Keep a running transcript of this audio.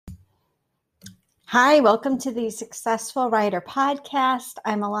Hi, welcome to the Successful Writer Podcast.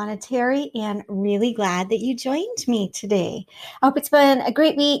 I'm Alana Terry and really glad that you joined me today. I hope it's been a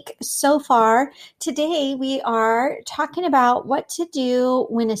great week so far. Today we are talking about what to do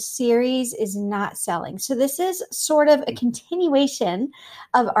when a series is not selling. So this is sort of a continuation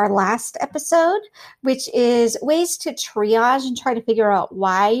of our last episode, which is ways to triage and try to figure out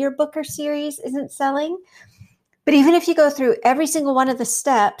why your book or series isn't selling. But even if you go through every single one of the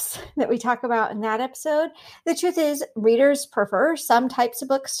steps that we talk about in that episode, the truth is readers prefer some types of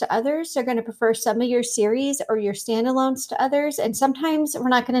books to others. They're going to prefer some of your series or your standalones to others. And sometimes we're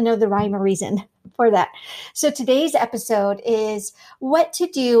not going to know the rhyme or reason for that. So today's episode is what to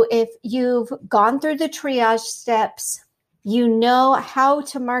do if you've gone through the triage steps. You know how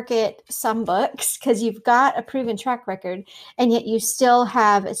to market some books because you've got a proven track record, and yet you still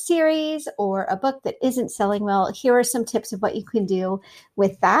have a series or a book that isn't selling well. Here are some tips of what you can do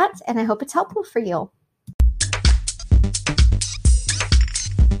with that, and I hope it's helpful for you.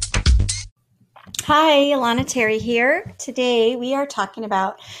 Hi, Alana Terry here. Today we are talking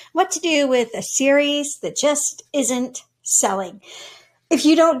about what to do with a series that just isn't selling. If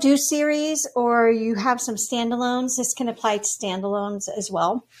you don't do series or you have some standalones, this can apply to standalones as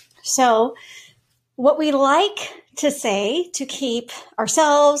well. So what we like to say to keep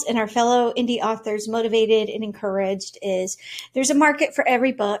ourselves and our fellow indie authors motivated and encouraged is there's a market for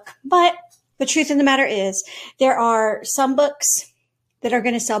every book, but the truth of the matter is there are some books that are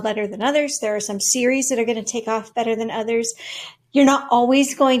going to sell better than others. There are some series that are going to take off better than others. You're not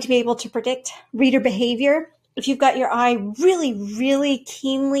always going to be able to predict reader behavior. If you've got your eye really, really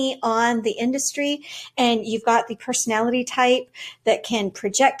keenly on the industry and you've got the personality type that can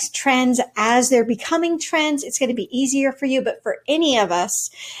project trends as they're becoming trends, it's going to be easier for you. But for any of us,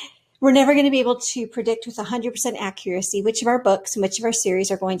 we're never going to be able to predict with 100% accuracy which of our books and which of our series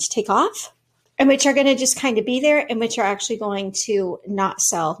are going to take off and which are going to just kind of be there and which are actually going to not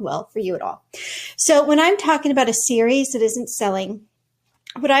sell well for you at all. So when I'm talking about a series that isn't selling,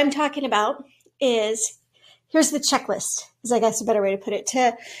 what I'm talking about is here's the checklist, is I guess a better way to put it,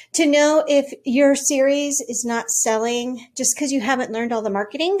 to know if your series is not selling just because you haven't learned all the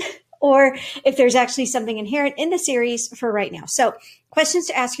marketing or if there's actually something inherent in the series for right now. So questions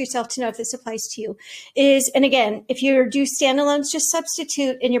to ask yourself to know if this applies to you is, and again, if you do standalones, just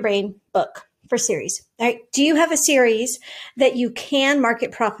substitute in your brain book for series. All right. Do you have a series that you can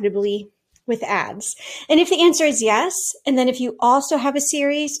market profitably with ads? And if the answer is yes, and then if you also have a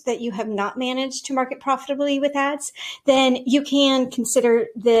series that you have not managed to market profitably with ads, then you can consider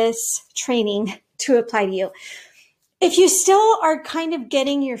this training to apply to you. If you still are kind of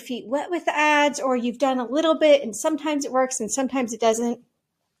getting your feet wet with ads, or you've done a little bit and sometimes it works and sometimes it doesn't,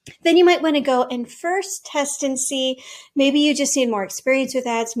 then you might want to go and first test and see. Maybe you just need more experience with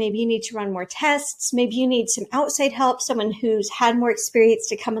ads. Maybe you need to run more tests. Maybe you need some outside help, someone who's had more experience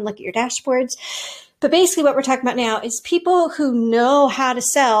to come and look at your dashboards. But basically what we're talking about now is people who know how to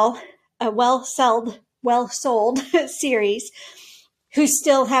sell a well-sold series who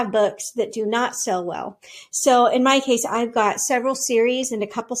still have books that do not sell well. So in my case, I've got several series and a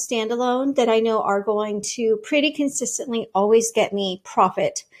couple standalone that I know are going to pretty consistently always get me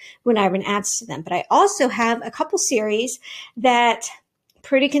profit when I run ads to them. But I also have a couple series that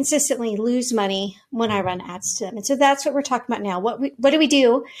pretty consistently lose money when I run ads to them. And so that's what we're talking about now. What do we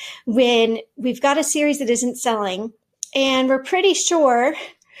do when we've got a series that isn't selling and we're pretty sure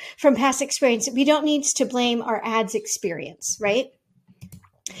from past experience that we don't need to blame our ads experience, right?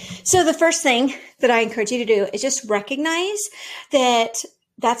 So the first thing that I encourage you to do is just recognize that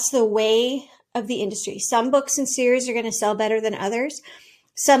that's the way of the industry. Some books and series are going to sell better than others.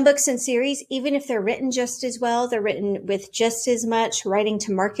 Some books and series, even if they're written just as well, they're written with just as much writing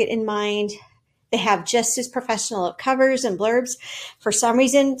to market in mind. They have just as professional covers and blurbs. For some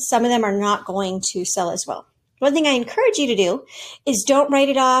reason, some of them are not going to sell as well. One thing I encourage you to do is don't write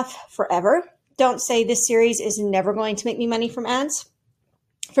it off forever. Don't say this series is never going to make me money from ads.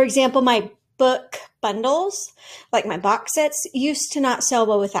 For example, my book bundles, like my box sets, used to not sell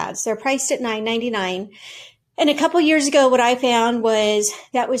well with ads. They're priced at $9.99. And a couple years ago, what I found was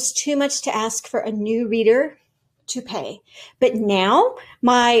that was too much to ask for a new reader to pay. But now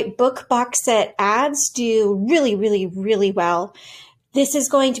my book box set ads do really, really, really well. This is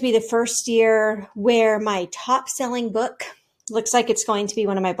going to be the first year where my top selling book looks like it's going to be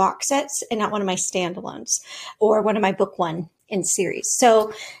one of my box sets and not one of my standalones or one of my book one in series.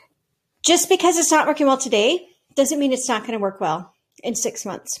 So just because it's not working well today doesn't mean it's not going to work well in 6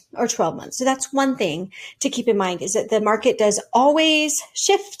 months or 12 months. So that's one thing to keep in mind, is that the market does always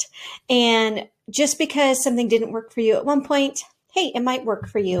shift. And just because something didn't work for you at one point, hey, it might work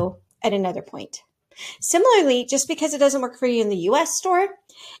for you at another point. Similarly, just because it doesn't work for you in the US store,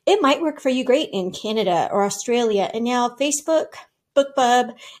 it might work for you great in Canada or Australia. And now Facebook,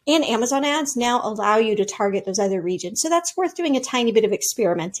 BookBub, and Amazon ads now allow you to target those other regions. So that's worth doing a tiny bit of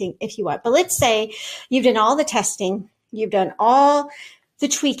experimenting if you want. But let's say you've done all the testing, you've done all the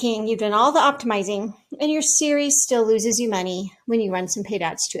tweaking, you've done all the optimizing, and your series still loses you money when you run some paid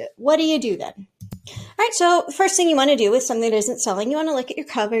ads to it. What do you do then? All right, so the first thing you want to do with something that isn't selling, you want to look at your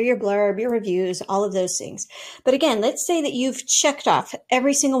cover, your blurb, your reviews, all of those things. But again, let's say that you've checked off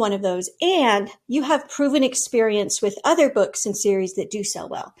every single one of those and you have proven experience with other books and series that do sell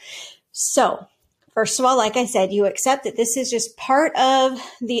well. So first of all, like I said, you accept that this is just part of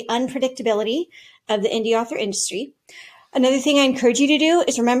the unpredictability of the indie author industry. Another thing I encourage you to do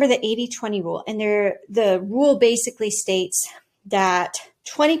is remember the 80-20 rule. And the rule basically states that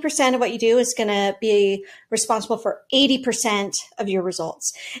 20% of what you do is going to be responsible for 80% of your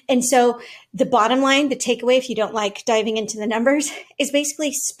results. And so the bottom line, the takeaway, if you don't like diving into the numbers, is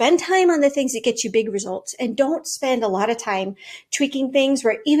basically spend time on the things that get you big results and don't spend a lot of time tweaking things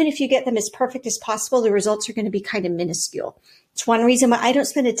where even if you get them as perfect as possible, the results are going to be kind of minuscule. It's one reason why I don't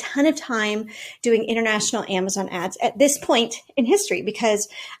spend a ton of time doing international Amazon ads at this point in history, because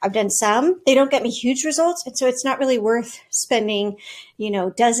I've done some, they don't get me huge results. And so it's not really worth spending,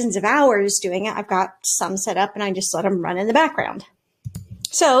 dozens of hours doing it. I've got some set up and I just let them run in the background.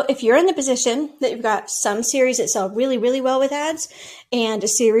 So if you're in the position that you've got some series that sell really, really well with ads and a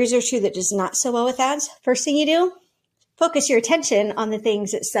series or two that does not sell well with ads, first thing you do, focus your attention on the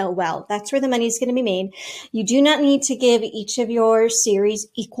things that sell well. That's where the money is going to be made. You do not need to give each of your series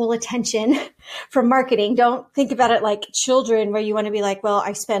equal attention from marketing. Don't think about it like children where you want to be like, well,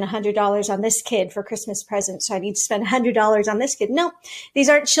 I spent $100 on this kid for Christmas presents, so I need to spend $100 on this kid. No, these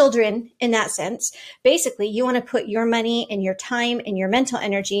aren't children in that sense. Basically, you want to put your money and your time and your mental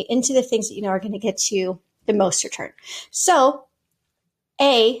energy into the things that you know are going to get you the most return. So,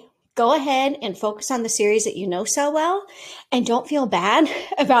 go ahead and focus on the series that you know sell well, and don't feel bad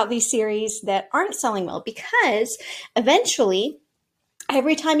about these series that aren't selling well, because eventually,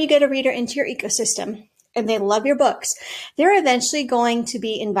 every time you get a reader into your ecosystem and they love your books, they're eventually going to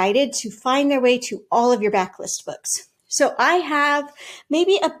be invited to find their way to all of your backlist books. So I have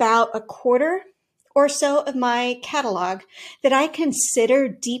maybe about a quarter or so of my catalog that I consider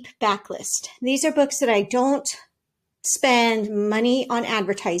deep backlist. These are books that I don't spend money on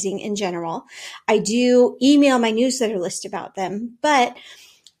advertising in general. I do email my newsletter list about them, but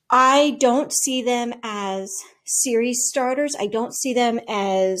I don't see them as series starters. I don't see them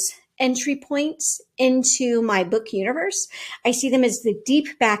as entry points into my book universe. I see them as the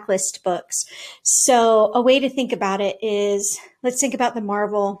deep backlist books. So a way to think about it is, let's think about the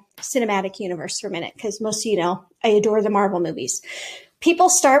Marvel Cinematic Universe for a minute, because most of you know I adore the Marvel movies.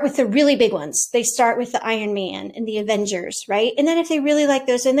 People start with the really big ones. They start with the Iron Man and the Avengers, right? And then if they really like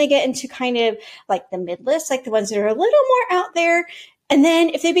those, then they get into kind of like the mid list, like the ones that are a little more out there. And then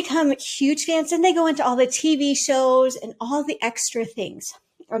if they become huge fans, then they go into all the TV shows and all the extra things.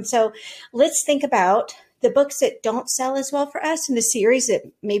 And so let's think about the books that don't sell as well for us and the series that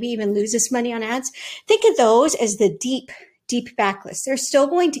maybe even lose us money on ads. Think of those as the deep backlist. They're still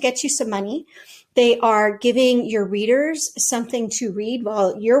going to get you some money. They are giving your readers something to read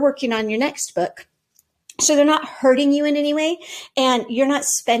while you're working on your next book. So they're not hurting you in any way, and you're not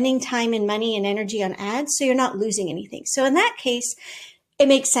spending time and money and energy on ads, so you're not losing anything. So in that case, it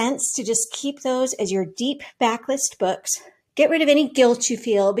makes sense to just keep those as your deep backlist books. Get rid of any guilt you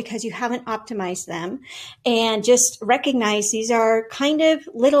feel because you haven't optimized them, and just recognize these are kind of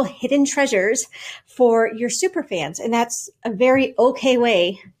little hidden treasures for your super fans. And that's a very okay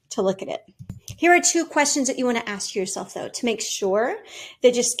way to look at it. Here are 2 questions that you want to ask yourself, though, to make sure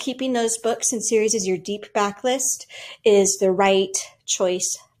that just keeping those books and series as your deep backlist is the right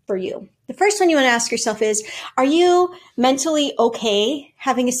choice for you. The first one you want to ask yourself is, are you mentally okay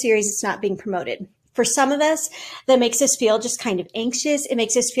having a series that's not being promoted? For some of us, that makes us feel just kind of anxious. It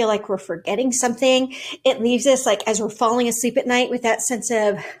makes us feel like we're forgetting something. It leaves us like as we're falling asleep at night with that sense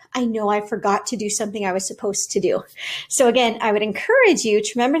of, I know I forgot to do something I was supposed to do. So again, I would encourage you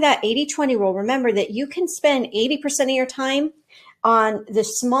to remember that 80-20 rule. Remember that you can spend 80% of your time on the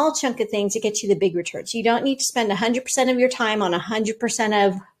small chunk of things that get you the big returns. You don't need to spend 100% of your time on 100%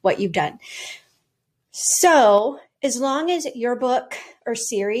 of what you've done. So as long as your book or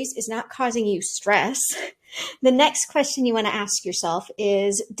series is not causing you stress, the next question you want to ask yourself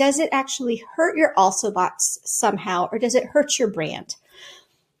is, does it actually hurt your also bots somehow, or does it hurt your brand?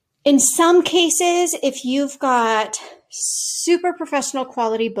 In some cases, if you've got super professional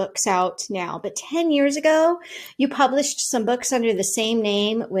quality books out now, but 10 years ago, you published some books under the same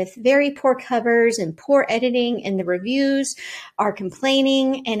name with very poor covers and poor editing, and the reviews are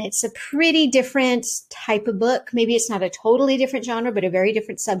complaining, and it's a pretty different type of book. Maybe it's not a totally different genre, but a very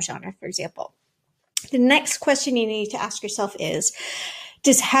different subgenre, for example. The next question you need to ask yourself is,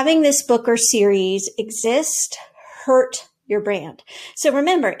 does having this book or series exist hurt your brand? So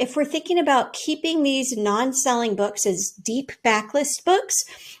remember, if we're thinking about keeping these non-selling books as deep backlist books,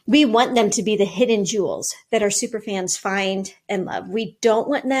 we want them to be the hidden jewels that our superfans find and love. We don't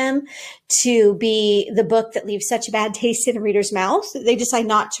want them to be the book that leaves such a bad taste in a reader's mouth that they decide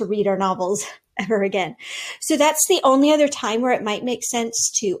not to read our novels ever again. So that's the only other time where it might make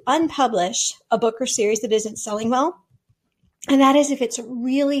sense to unpublish a book or series that isn't selling well. And that is if it's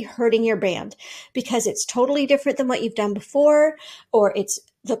really hurting your brand because it's totally different than what you've done before, or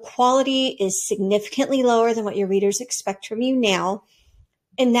the quality is significantly lower than what your readers expect from you now.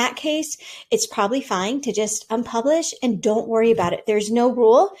 In that case, it's probably fine to just unpublish and don't worry about it. There's no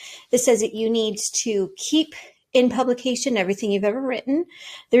rule that says that you need to keep in publication everything you've ever written.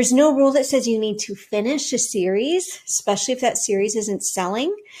 There's no rule that says you need to finish a series, especially if that series isn't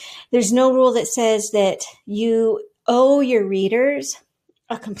selling. There's no rule that says that you owe your readers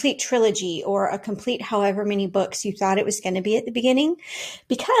a complete trilogy or a complete however many books you thought it was going to be at the beginning,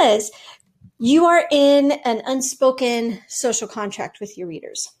 because you are in an unspoken social contract with your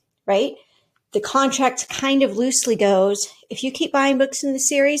readers, right? The contract kind of loosely goes, if you keep buying books in the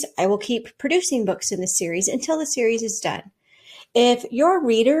series, I will keep producing books in the series until the series is done. If your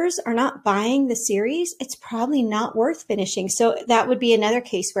readers are not buying the series, it's probably not worth finishing. So that would be another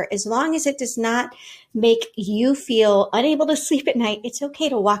case where, as long as it does not make you feel unable to sleep at night, it's okay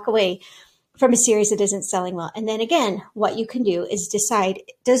to walk away from a series that isn't selling well. And then again, what you can do is decide,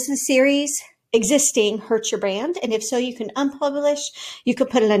 does the series existing hurt your brand? And if so, you can unpublish, you could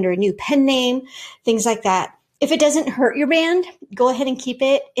put it under a new pen name, things like that. If it doesn't hurt your brand, go ahead and keep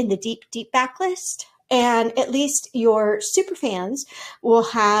it in the deep, deep backlist. And at least your super fans will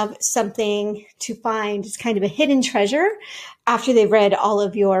have something to find as kind of a hidden treasure after they've read all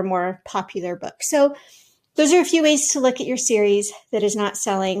of your more popular books. So those are a few ways to look at your series that is not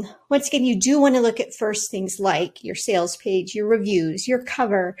selling. Once again, you do want to look at first things like your sales page, your reviews, your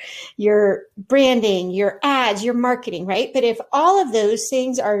cover, your branding, your ads, your marketing, right? But if all of those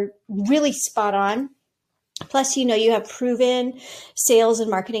things are really spot on, plus, you have proven sales and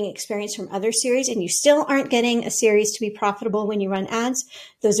marketing experience from other series, and you still aren't getting a series to be profitable when you run ads,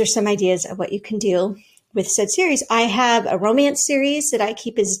 those are some ideas of what you can do with said series. I have a romance series that I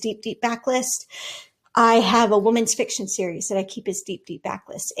keep as deep, deep backlist. I have a women's fiction series that I keep as deep, deep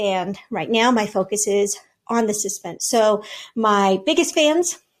backlist. And right now, my focus is on the suspense. So my biggest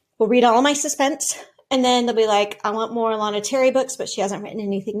fans will read all my suspense. And then they'll be like, I want more Lana Terry books, but she hasn't written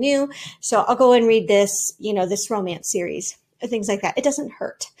anything new. So I'll go and read this, this romance series, things like that. It doesn't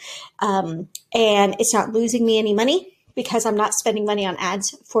hurt. And it's not losing me any money because I'm not spending money on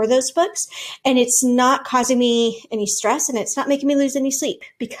ads for those books. And it's not causing me any stress, and it's not making me lose any sleep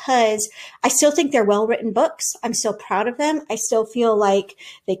because I still think they're well-written books. I'm still proud of them. I still feel like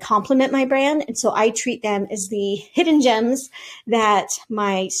they complement my brand. And so I treat them as the hidden gems that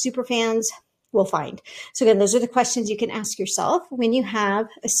my super fans will find. So again, those are the questions you can ask yourself when you have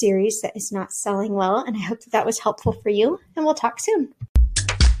a series that is not selling well. And I hope that was helpful for you, and we'll talk soon.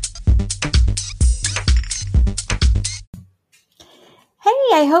 Hey,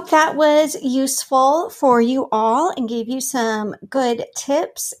 I hope that was useful for you all and gave you some good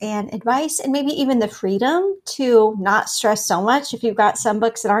tips and advice, and maybe even the freedom to not stress so much if you've got some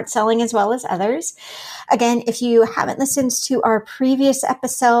books that aren't selling as well as others. Again, if you haven't listened to our previous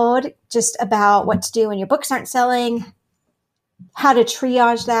episode just about what to do when your books aren't selling, how to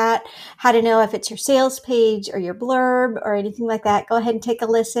triage that, how to know if it's your sales page or your blurb or anything like that, go ahead and take a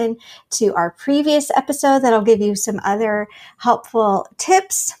listen to our previous episode. That'll give you some other helpful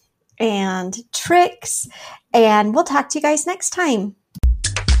tips and tricks. And we'll talk to you guys next time.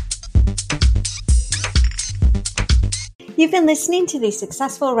 You've been listening to the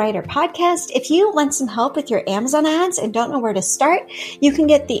Successful Writer Podcast. If you want some help with your Amazon ads and don't know where to start, you can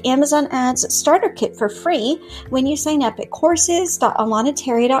get the Amazon Ads Starter Kit for free when you sign up at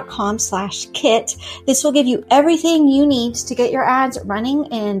courses.alanaterry.com/kit. This will give you everything you need to get your ads running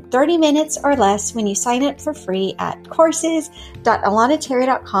in 30 minutes or less when you sign up for free at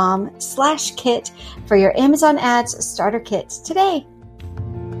courses.alanaterry.com/kit for your Amazon Ads Starter Kit today.